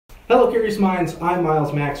Hello, Curious Minds. I'm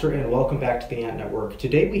Miles Maxcer, and welcome back to the Ant Network.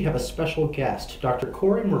 Today we have a special guest, Dr.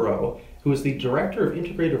 Corrie Moreau, who is the Director of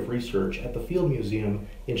Integrative Research at the Field Museum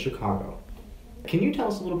in Chicago. Can you tell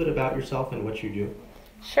us a little bit about yourself and what you do?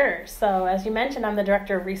 Sure. So as you mentioned, I'm the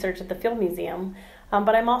Director of Research at the Field Museum,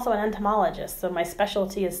 but I'm also an entomologist. So my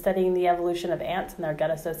specialty is studying the evolution of ants and their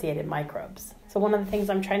gut-associated microbes. So one of the things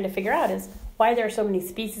I'm trying to figure out is why there are so many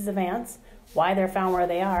species of ants, why they're found where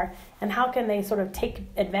they are, and how can they sort of take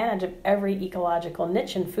advantage of every ecological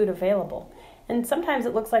niche and food available. And sometimes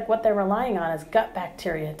it looks like what they're relying on is gut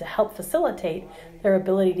bacteria to help facilitate their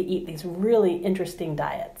ability to eat these really interesting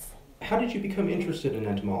diets. How did you become interested in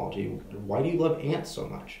entomology? Why do you love ants so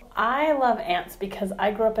much? I love ants because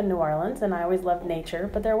I grew up in New Orleans and I always loved nature,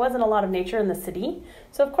 but there wasn't a lot of nature in the city.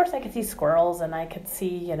 So of course I could see squirrels and I could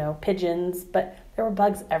see, pigeons, but there were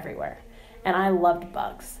bugs everywhere. And I loved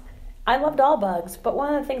bugs. I loved all bugs, but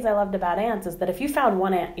one of the things I loved about ants is that if you found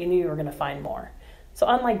one ant, you knew you were going to find more. So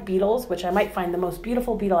unlike beetles, which I might find the most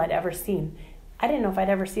beautiful beetle I'd ever seen, I didn't know if I'd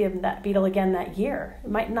ever see that beetle again that year. It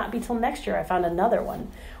might not be till next year I found another one.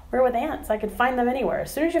 Where with ants, I could find them anywhere.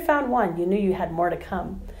 As soon as you found one, you knew you had more to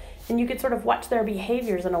come. And you could sort of watch their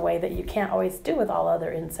behaviors in a way that you can't always do with all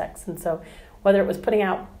other insects. And so whether it was putting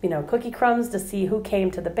out, cookie crumbs to see who came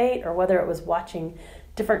to the bait, or whether it was watching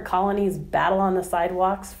different colonies battle on the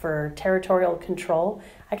sidewalks for territorial control,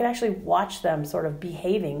 I could actually watch them sort of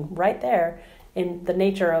behaving right there in the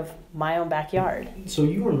nature of my own backyard. So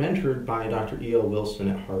you were mentored by Dr. E.L. Wilson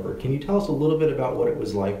at Harvard. Can you tell us a little bit about what it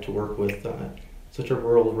was like to work with such a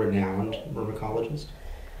world-renowned myrmecologist?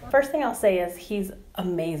 First thing I'll say is he's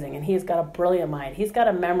amazing, and he's got a brilliant mind. He's got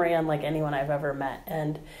a memory unlike anyone I've ever met,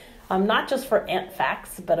 and not just for ant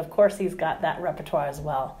facts, but of course he's got that repertoire as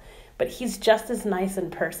well. But he's just as nice in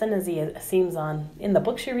person as he seems in the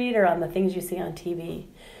books you read or on the things you see on TV.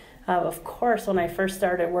 Of course, when I first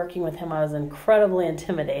started working with him, I was incredibly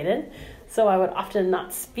intimidated. So I would often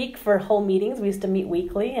not speak for whole meetings. We used to meet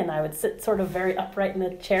weekly, and I would sit sort of very upright in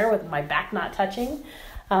the chair with my back not touching,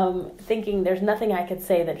 thinking there's nothing I could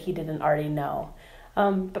say that he didn't already know.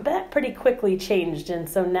 But that pretty quickly changed, and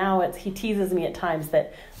so now he teases me at times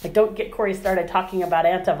that, don't get Corrie started talking about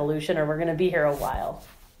ant evolution or we're going to be here a while.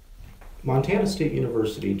 Montana State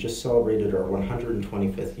University just celebrated our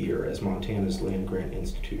 125th year as Montana's land-grant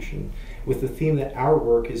institution with the theme that our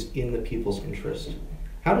work is in the people's interest.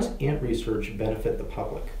 How does ant research benefit the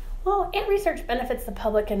public? Well, ant research benefits the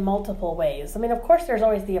public in multiple ways. Of course, there's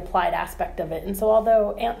always the applied aspect of it. And so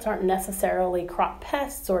although ants aren't necessarily crop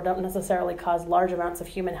pests or don't necessarily cause large amounts of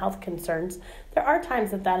human health concerns, there are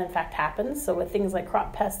times that in fact happens. So with things like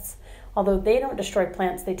crop pests, although they don't destroy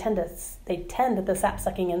plants, they tend to the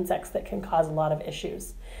sap-sucking insects that can cause a lot of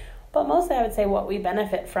issues. But mostly I would say what we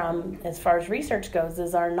benefit from as far as research goes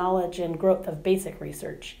is our knowledge and growth of basic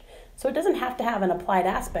research. So it doesn't have to have an applied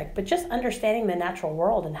aspect, but just understanding the natural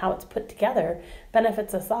world and how it's put together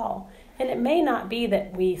benefits us all. And it may not be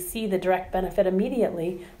that we see the direct benefit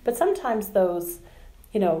immediately, but sometimes those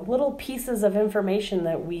little pieces of information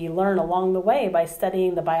that we learn along the way by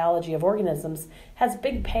studying the biology of organisms has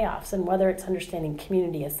big payoffs. And whether it's understanding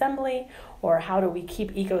community assembly, or how do we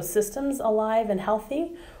keep ecosystems alive and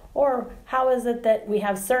healthy, or how is it that we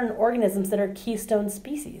have certain organisms that are keystone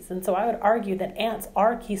species. And so I would argue that ants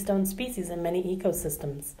are keystone species in many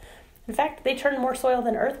ecosystems. In fact, they turn more soil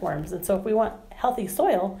than earthworms. And so if we want healthy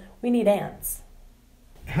soil, we need ants.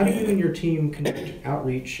 How do you and your team conduct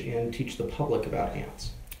outreach and teach the public about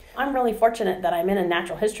ants? I'm really fortunate that I'm in a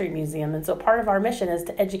natural history museum, and so part of our mission is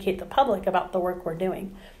to educate the public about the work we're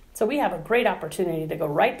doing. So we have a great opportunity to go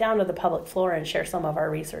right down to the public floor and share some of our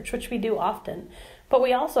research, which we do often. But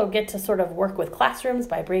we also get to sort of work with classrooms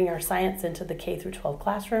by bringing our science into the K through 12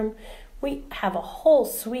 classroom. We have a whole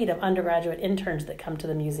suite of undergraduate interns that come to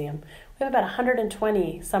the museum. We have about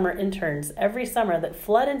 120 summer interns every summer that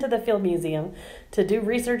flood into the Field Museum to do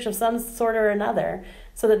research of some sort or another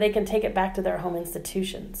so that they can take it back to their home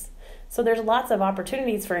institutions. So there's lots of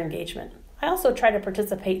opportunities for engagement. I also try to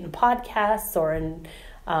participate in podcasts or in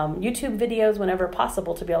YouTube videos whenever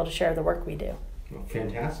possible to be able to share the work we do. Well,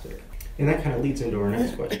 fantastic. And that kind of leads into our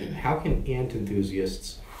next question. How can ant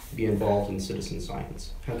enthusiasts be involved in citizen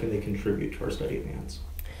science? How can they contribute to our study of ants?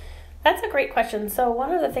 That's a great question. So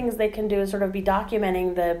one of the things they can do is sort of be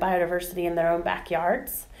documenting the biodiversity in their own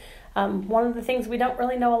backyards. One of the things we don't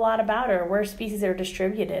really know a lot about are where species are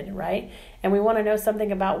distributed, right? And we want to know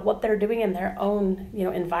something about what they're doing in their own,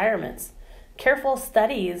 environments. careful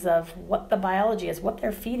studies of what the biology is, what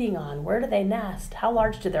they're feeding on, where do they nest, how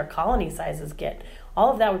large do their colony sizes get.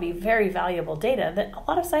 All of that would be very valuable data that a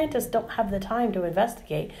lot of scientists don't have the time to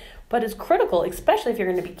investigate, but is critical, especially if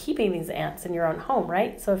you're going to be keeping these ants in your own home,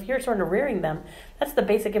 right? So if you're sort of rearing them, that's the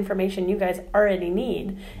basic information you guys already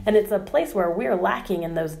need, and it's a place where we're lacking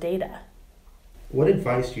in those data. What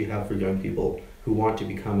advice do you have for young people who want to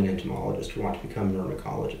become an entomologist, who want to become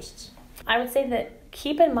myrmecologists? I would say that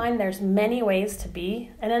keep in mind there's many ways to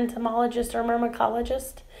be an entomologist or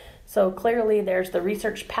myrmecologist. So clearly there's the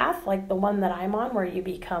research path, like the one that I'm on, where you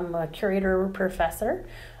become a curator or professor.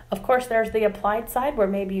 Of course, there's the applied side, where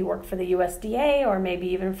maybe you work for the USDA or maybe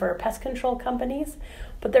even for pest control companies.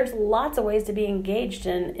 But there's lots of ways to be engaged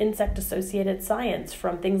in insect-associated science,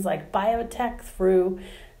 from things like biotech through,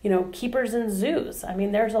 keepers in zoos. I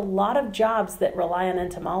mean, there's a lot of jobs that rely on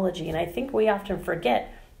entomology, and I think we often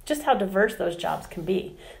forget just how diverse those jobs can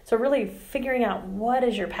be. So really figuring out what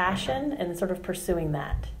is your passion and sort of pursuing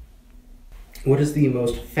that. What is the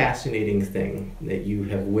most fascinating thing that you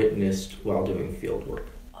have witnessed while doing field work?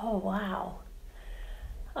 Oh, wow.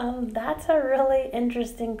 That's a really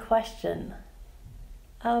interesting question.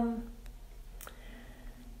 I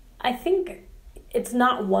think it's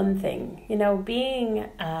not one thing. Being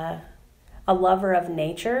a lover of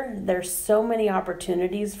nature, there's so many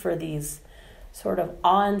opportunities for these sort of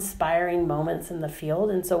awe-inspiring moments in the field.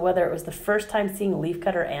 And so whether it was the first time seeing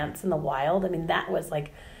leafcutter ants in the wild, I mean, that was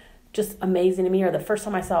like just amazing to me, or the first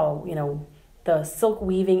time I saw, the silk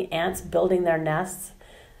weaving ants building their nests,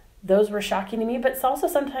 those were shocking to me. But it's also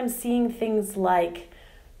sometimes seeing things like,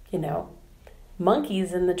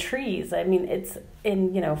 monkeys in the trees. I mean, it's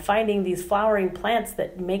in, finding these flowering plants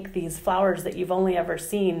that make these flowers that you've only ever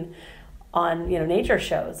seen on, nature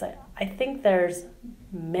shows. I think there's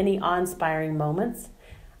many awe-inspiring moments.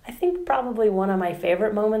 I think probably one of my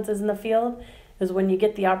favorite moments is in the field is when you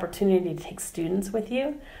get the opportunity to take students with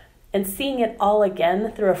you and seeing it all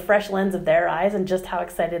again through a fresh lens of their eyes and just how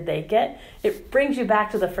excited they get. It brings you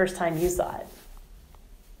back to the first time you saw it.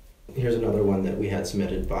 Here's another one that we had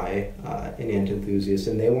submitted by an ant enthusiast,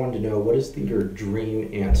 and they wanted to know, what is your dream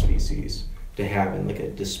ant species to have in like a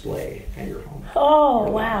display at your home? Oh,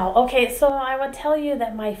 wow. Okay, so I would tell you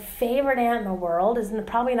that my favorite ant in the world is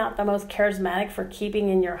probably not the most charismatic for keeping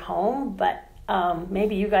in your home, but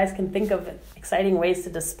maybe you guys can think of exciting ways to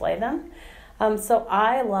display them. So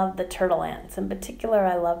I love the turtle ants. In particular,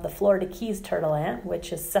 I love the Florida Keys turtle ant,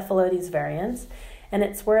 which is Cephalotes varians. And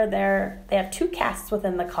it's where they have two castes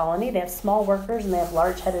within the colony. They have small workers and they have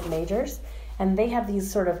large-headed majors. And they have these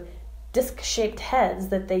sort of disc-shaped heads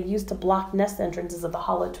that they use to block nest entrances of the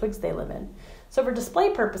hollow twigs they live in. So for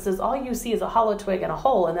display purposes, all you see is a hollow twig and a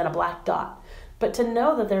hole and then a black dot. But to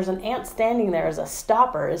know that there's an ant standing there as a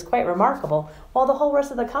stopper is quite remarkable, while the whole rest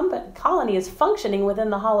of the colony is functioning within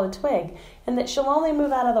the hollow twig, and that she'll only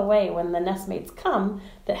move out of the way when the nestmates come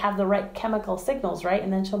that have the right chemical signals, right?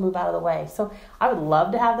 And then she'll move out of the way. So I would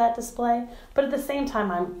love to have that display, but at the same time,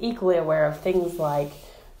 I'm equally aware of things like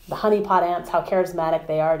the honeypot ants, how charismatic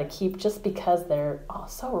they are to keep, just because they're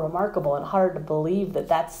so remarkable and hard to believe that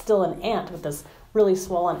that's still an ant with this really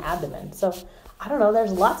swollen abdomen. So I don't know,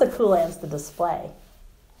 there's lots of cool ants to display.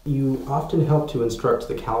 You often help to instruct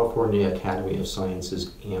the California Academy of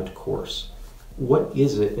Sciences ant course. What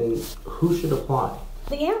is it and who should apply?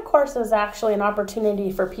 The ant course is actually an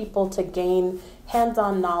opportunity for people to gain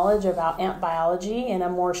hands-on knowledge about ant biology in a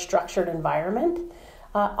more structured environment.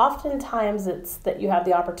 Oftentimes it's that you have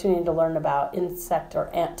the opportunity to learn about insect or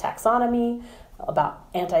ant taxonomy, about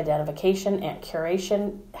ant identification, ant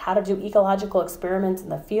curation, how to do ecological experiments in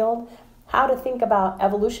the field, how to think about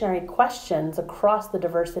evolutionary questions across the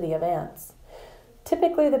diversity of ants.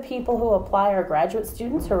 Typically, the people who apply are graduate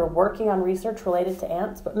students who are working on research related to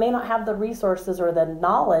ants, but may not have the resources or the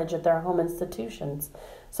knowledge at their home institutions.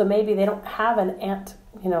 So maybe they don't have an ant,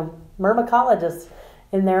 myrmecologist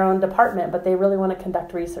in their own department, but they really want to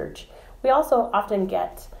conduct research. We also often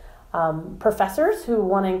get professors who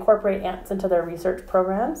want to incorporate ants into their research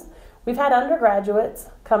programs. We've had undergraduates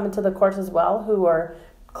come into the course as well who are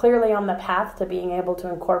clearly on the path to being able to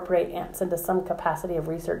incorporate ants into some capacity of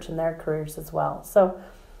research in their careers as well. So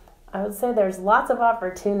I would say there's lots of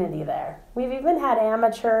opportunity there. We've even had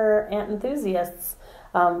amateur ant enthusiasts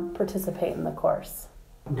participate in the course.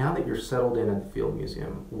 Now that you're settled in at the Field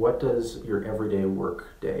Museum, what does your everyday work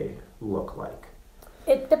day look like?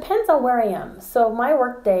 It depends on where I am. So my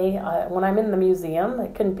work day, when I'm in the museum,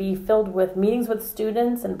 it can be filled with meetings with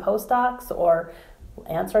students and postdocs or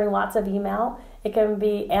answering lots of email. It can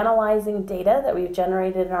be analyzing data that we've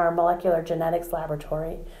generated in our molecular genetics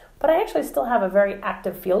laboratory. But I actually still have a very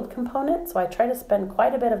active field component, so I try to spend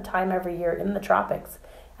quite a bit of time every year in the tropics,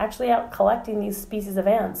 actually out collecting these species of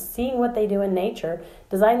ants, seeing what they do in nature,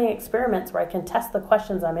 designing experiments where I can test the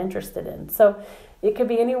questions I'm interested in. So it could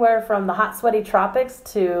be anywhere from the hot, sweaty tropics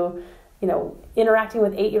to, interacting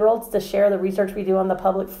with 8-year-olds to share the research we do on the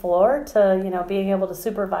public floor to, being able to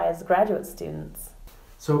supervise graduate students.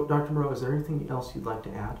 So, Dr. Moreau, is there anything else you'd like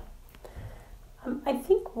to add? I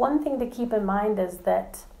think one thing to keep in mind is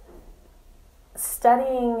that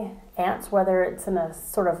studying ants, whether it's in a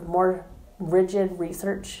sort of more rigid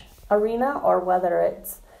research arena or whether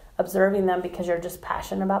it's observing them because you're just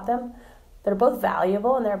passionate about them, they're both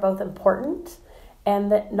valuable and they're both important,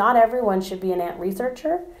 and that not everyone should be an ant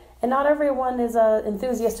researcher and not everyone is an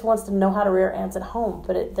enthusiast who wants to know how to rear ants at home,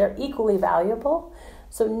 but they're equally valuable.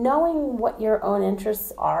 So knowing what your own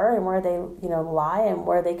interests are and where they lie and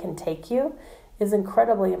where they can take you is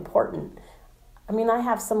incredibly important. I mean, I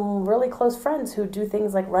have some really close friends who do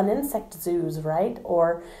things like run insect zoos, right?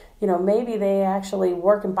 Or, maybe they actually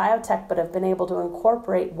work in biotech but have been able to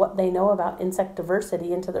incorporate what they know about insect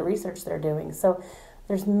diversity into the research they're doing. So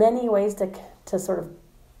there's many ways to sort of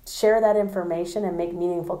share that information and make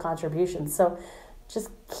meaningful contributions. So just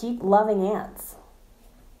keep loving ants.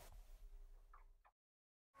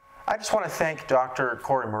 I just want to thank Dr.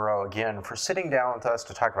 Corrie Moreau again for sitting down with us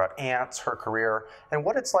to talk about ants, her career, and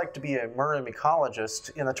what it's like to be a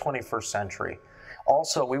myrmecologist in the 21st century.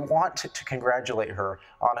 Also, we want to congratulate her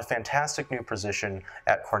on a fantastic new position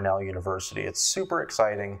at Cornell University. It's super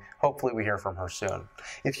exciting. Hopefully we hear from her soon.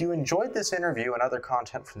 If you enjoyed this interview and other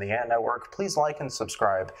content from the Ant Network, please like and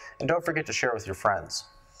subscribe, and don't forget to share with your friends.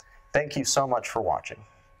 Thank you so much for watching.